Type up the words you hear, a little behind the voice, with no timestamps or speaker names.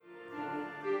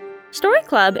Story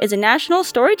Club is a national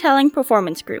storytelling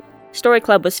performance group. Story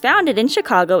Club was founded in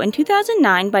Chicago in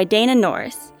 2009 by Dana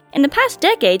Norris. In the past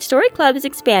decade, Story Club has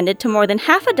expanded to more than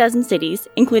half a dozen cities,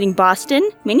 including Boston,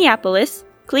 Minneapolis,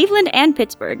 Cleveland, and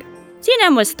Pittsburgh.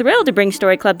 C&M was thrilled to bring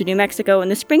Story Club to New Mexico in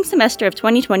the spring semester of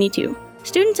 2022.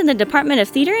 Students in the Department of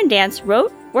Theater and Dance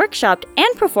wrote, workshopped,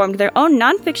 and performed their own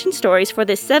nonfiction stories for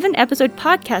this 7-episode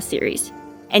podcast series.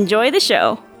 Enjoy the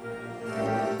show!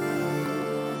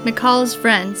 McCall's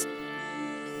Friends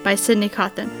by Sydney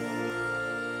Cawthon.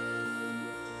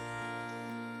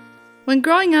 When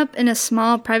growing up in a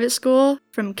small private school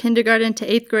from kindergarten to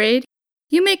 8th grade,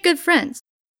 you make good friends.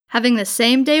 Having the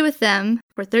same day with them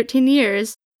for 13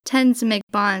 years tends to make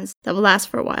bonds that will last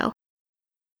for a while.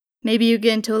 Maybe you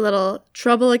get into a little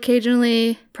trouble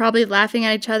occasionally, probably laughing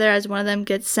at each other as one of them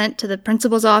gets sent to the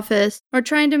principal's office, or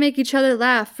trying to make each other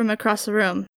laugh from across the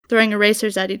room, throwing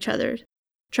erasers at each other,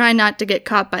 trying not to get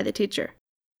caught by the teacher.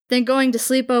 Then going to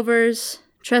sleepovers,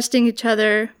 trusting each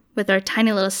other with our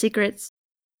tiny little secrets.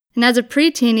 And as a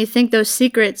preteen, you think those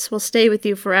secrets will stay with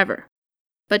you forever.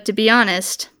 But to be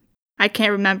honest, I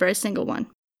can't remember a single one.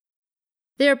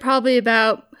 They are probably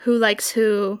about who likes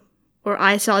who, or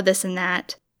I saw this and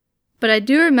that. But I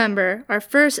do remember our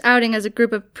first outing as a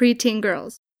group of preteen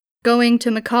girls, going to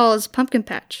McCall's pumpkin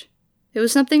patch. It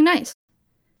was something nice.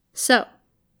 So,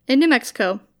 in New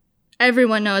Mexico,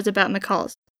 everyone knows about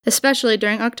McCall's, especially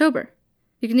during October.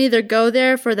 You can either go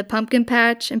there for the pumpkin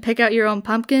patch and pick out your own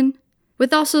pumpkin,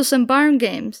 with also some barn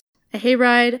games, a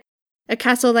hayride, a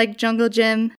castle-like jungle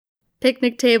gym,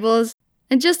 picnic tables,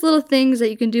 and just little things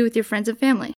that you can do with your friends and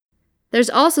family.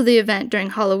 There's also the event during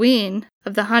Halloween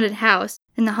of the haunted house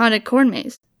and the haunted corn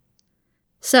maze.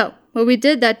 So, what we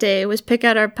did that day was pick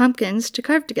out our pumpkins to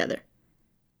carve together.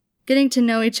 Getting to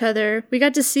know each other, we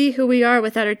got to see who we are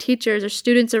without our teachers or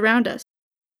students around us.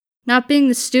 Not being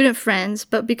the student friends,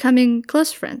 but becoming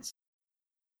close friends.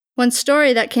 One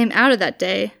story that came out of that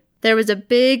day, there was a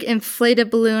big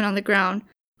inflated balloon on the ground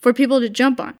for people to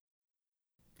jump on.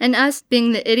 And us,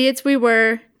 being the idiots we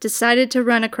were, decided to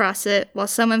run across it while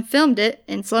someone filmed it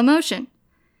in slow motion.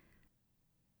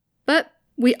 But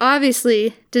we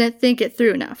obviously didn't think it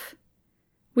through enough.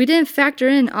 We didn't factor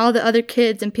in all the other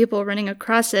kids and people running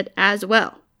across it as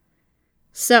well.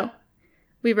 So,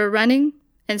 we were running,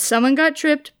 and someone got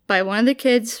tripped by one of the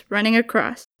kids running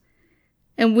across.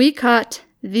 And we caught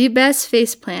the best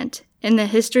faceplant in the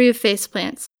history of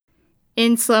faceplants,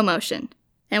 in slow motion.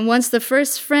 And once the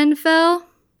first friend fell,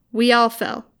 we all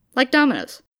fell, like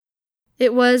dominoes.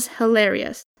 It was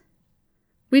hilarious.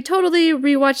 We totally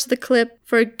rewatched the clip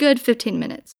for a good 15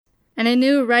 minutes, and I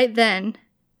knew right then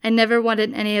I never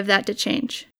wanted any of that to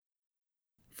change.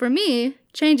 For me,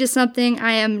 change is something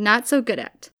I am not so good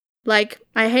at. Like,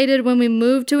 I hated when we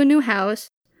moved to a new house,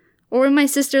 or when my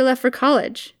sister left for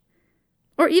college,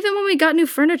 or even when we got new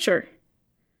furniture.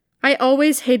 I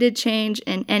always hated change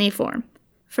in any form.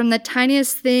 From the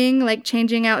tiniest thing, like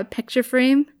changing out a picture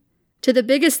frame, to the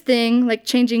biggest thing, like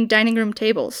changing dining room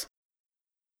tables.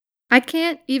 I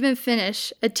can't even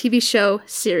finish a TV show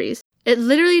series. It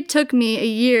literally took me a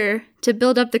year to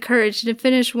build up the courage to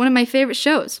finish one of my favorite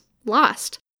shows,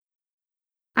 Lost.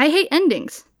 I hate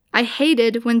endings. I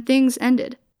hated when things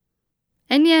ended.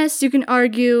 And yes, you can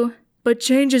argue, but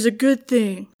change is a good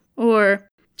thing. Or,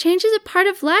 change is a part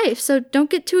of life, so don't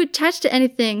get too attached to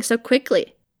anything so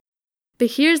quickly.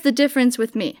 But here's the difference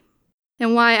with me,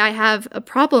 and why I have a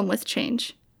problem with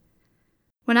change.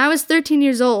 When I was 13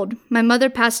 years old, my mother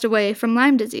passed away from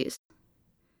Lyme disease.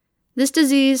 This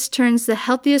disease turns the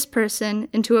healthiest person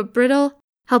into a brittle,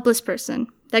 helpless person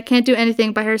that can't do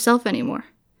anything by herself anymore.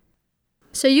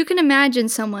 So you can imagine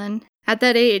someone at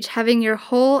that age having your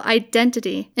whole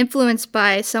identity influenced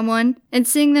by someone and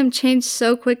seeing them change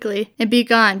so quickly and be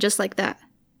gone just like that.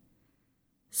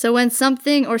 So when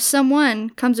something or someone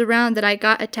comes around that I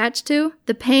got attached to,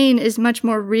 the pain is much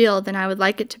more real than I would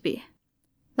like it to be.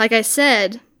 Like I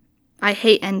said, I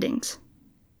hate endings.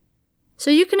 So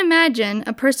you can imagine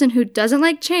a person who doesn't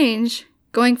like change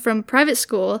going from private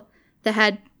school that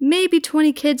had maybe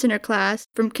 20 kids in her class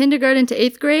from kindergarten to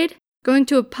 8th grade, going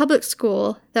to a public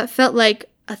school that felt like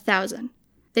 1,000.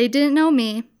 They didn't know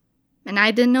me, and I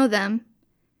didn't know them.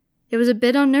 It was a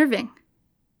bit unnerving.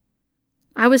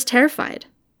 I was terrified.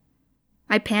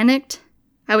 I panicked.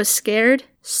 I was scared,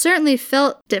 certainly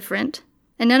felt different,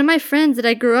 and none of my friends that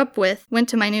I grew up with went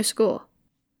to my new school.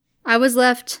 I was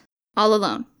left all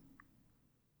alone.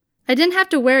 I didn't have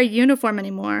to wear a uniform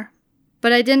anymore,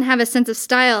 but I didn't have a sense of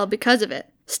style because of it.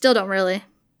 Still don't really.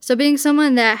 So being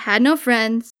someone that had no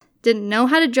friends, didn't know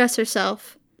how to dress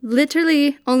herself,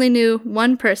 literally only knew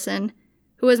one person,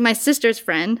 who was my sister's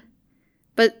friend,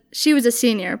 But she was a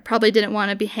senior, probably didn't want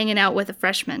to be hanging out with a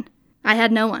freshman. I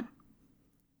had no one.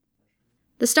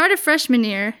 The start of freshman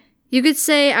year, you could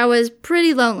say I was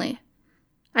pretty lonely.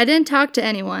 I didn't talk to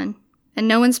anyone, and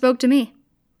no one spoke to me.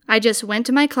 I just went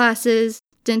to my classes,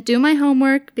 didn't do my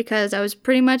homework because I was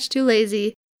pretty much too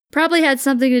lazy. Probably had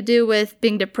something to do with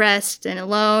being depressed and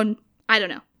alone. I don't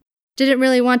know. Didn't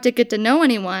really want to get to know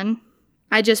anyone.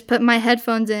 I just put my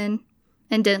headphones in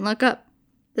and didn't look up.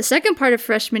 The second part of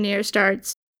freshman year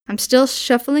starts. I'm still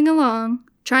shuffling along,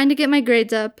 trying to get my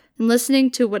grades up, and listening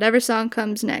to whatever song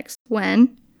comes next,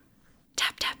 when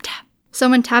tap, tap, tap.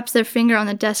 Someone taps their finger on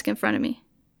the desk in front of me.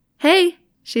 "Hey,"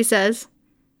 she says.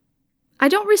 I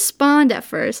don't respond at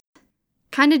first,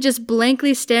 kind of just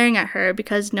blankly staring at her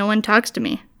because no one talks to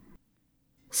me.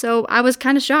 So I was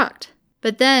kind of shocked,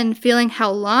 but then feeling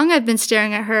how long I've been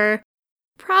staring at her,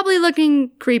 probably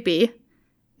looking creepy,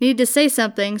 need to say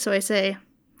something, so I say,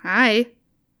 "Hi.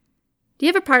 Do you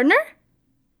have a partner?"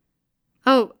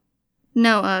 "Oh,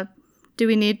 no, do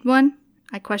we need one?"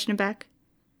 I question back.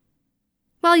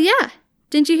 "Well, yeah.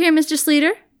 Didn't you hear Mr.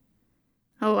 Sleater?"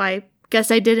 "Oh, I guess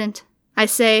I didn't," I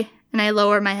say, and I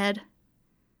lower my head.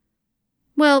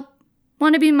 "Well,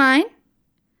 want to be mine?"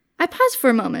 I pause for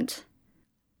a moment.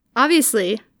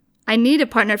 Obviously, I need a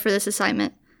partner for this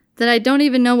assignment, that I don't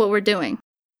even know what we're doing.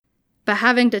 But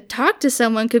having to talk to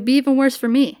someone could be even worse for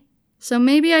me. So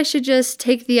maybe I should just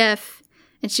take the F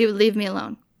and she would leave me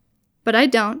alone. But I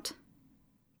don't.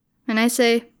 And I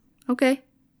say, "Okay."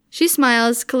 She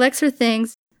smiles, collects her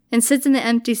things, and sits in the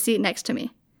empty seat next to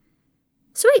me.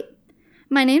 "Sweet.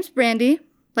 My name's Brandy,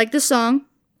 like the song,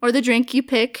 or the drink you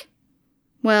pick."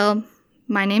 "Well,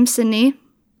 my name's Sydney,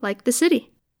 like the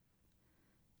city."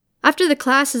 After the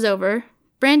class is over,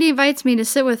 Brandy invites me to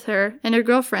sit with her and her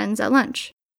girlfriends at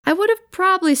lunch. I would have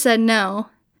probably said no,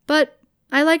 but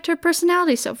I liked her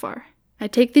personality so far. I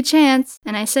take the chance,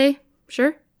 and I say,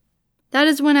 "Sure." That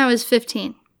is when I was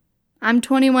 15. I'm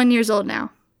 21 years old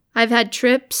now. I've had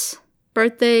trips,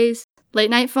 birthdays,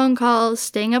 late-night phone calls,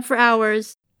 staying up for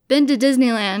hours, been to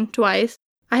Disneyland twice.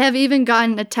 I have even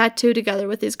gotten a tattoo together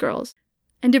with these girls.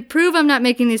 And to prove I'm not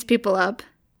making these people up,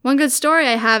 one good story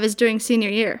I have is during senior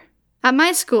year. At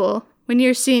my school, when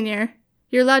you're senior,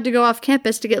 you're allowed to go off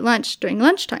campus to get lunch during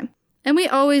lunchtime. And we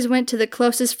always went to the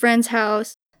closest friend's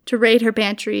house to raid her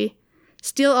pantry,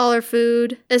 steal all her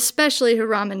food, especially her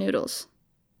ramen noodles.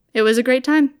 It was a great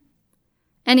time.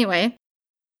 Anyway,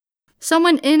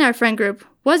 someone in our friend group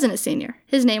wasn't a senior.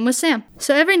 His name was Sam.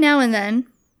 So every now and then,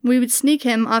 we would sneak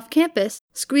him off campus,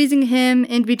 squeezing him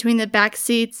in between the back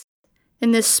seats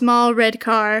in this small red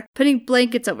car, putting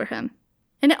blankets over him.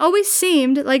 And it always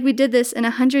seemed like we did this in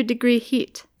 100-degree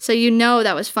heat, so you know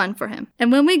that was fun for him.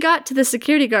 And when we got to the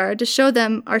security guard to show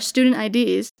them our student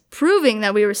IDs, proving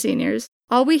that we were seniors,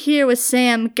 all we hear was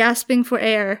Sam gasping for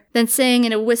air, then saying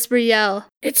in a whisper yell,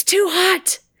 "It's too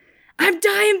hot! I'm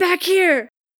dying back here!"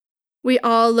 We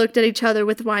all looked at each other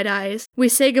with wide eyes. We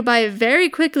say goodbye very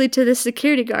quickly to the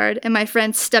security guard, and my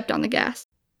friend stepped on the gas.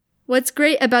 What's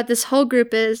great about this whole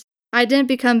group is I didn't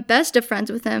become best of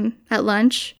friends with him at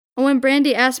lunch, or when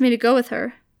Brandy asked me to go with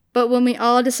her, but when we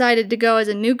all decided to go as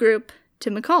a new group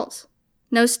to McCall's.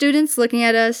 No students looking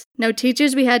at us, no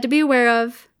teachers we had to be aware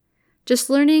of, just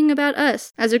learning about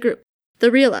us as a group,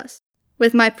 the real us.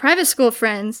 With my private school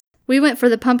friends, we went for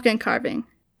the pumpkin carving.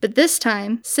 But this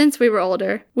time, since we were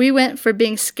older, we went for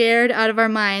being scared out of our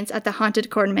minds at the haunted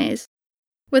corn maze.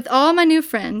 With all my new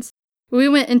friends, we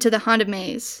went into the haunted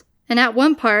maze, and at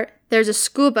one part, there's a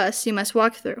school bus you must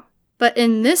walk through. But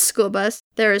in this school bus,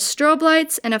 there is strobe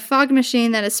lights and a fog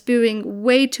machine that is spewing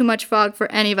way too much fog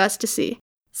for any of us to see.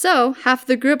 So, half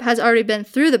the group has already been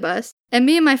through the bus, and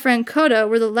me and my friend Coda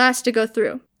were the last to go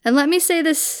through. And let me say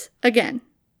this again.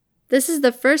 This is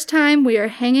the first time we are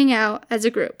hanging out as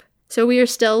a group. So we are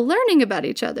still learning about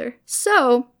each other.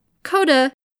 So,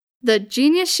 Coda, the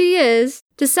genius she is,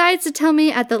 decides to tell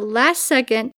me at the last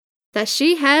second that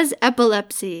she has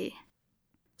epilepsy.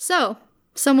 So,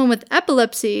 someone with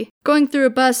epilepsy going through a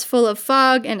bus full of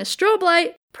fog and a strobe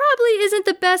light probably isn't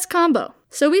the best combo.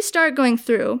 So we start going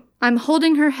through. I'm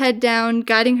holding her head down,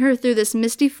 guiding her through this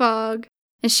misty fog.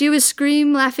 And she was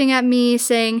scream laughing at me,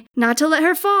 saying, "Not to let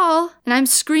her fall." And I'm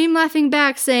scream laughing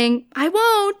back, saying, "I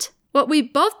won't." What we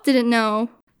both didn't know,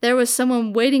 there was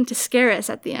someone waiting to scare us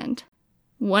at the end.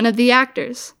 One of the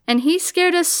actors. And he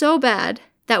scared us so bad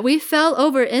that we fell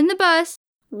over in the bus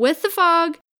with the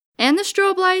fog and the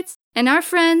strobe lights and our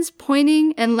friends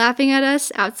pointing and laughing at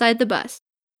us outside the bus.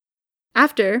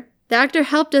 After, the actor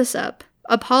helped us up,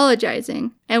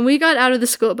 apologizing, and we got out of the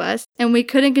school bus and we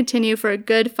couldn't continue for a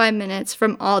good 5 minutes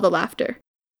from all the laughter.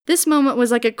 This moment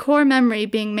was like a core memory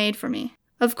being made for me.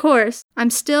 Of course, I'm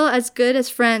still as good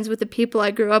as friends with the people I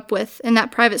grew up with in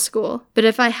that private school, but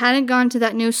if I hadn't gone to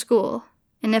that new school,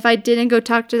 and if I didn't go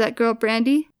talk to that girl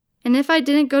Brandy, and if I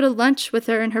didn't go to lunch with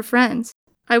her and her friends,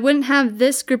 I wouldn't have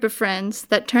this group of friends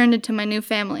that turned into my new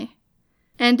family.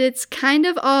 And it's kind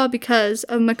of all because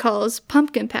of McCall's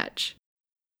pumpkin patch.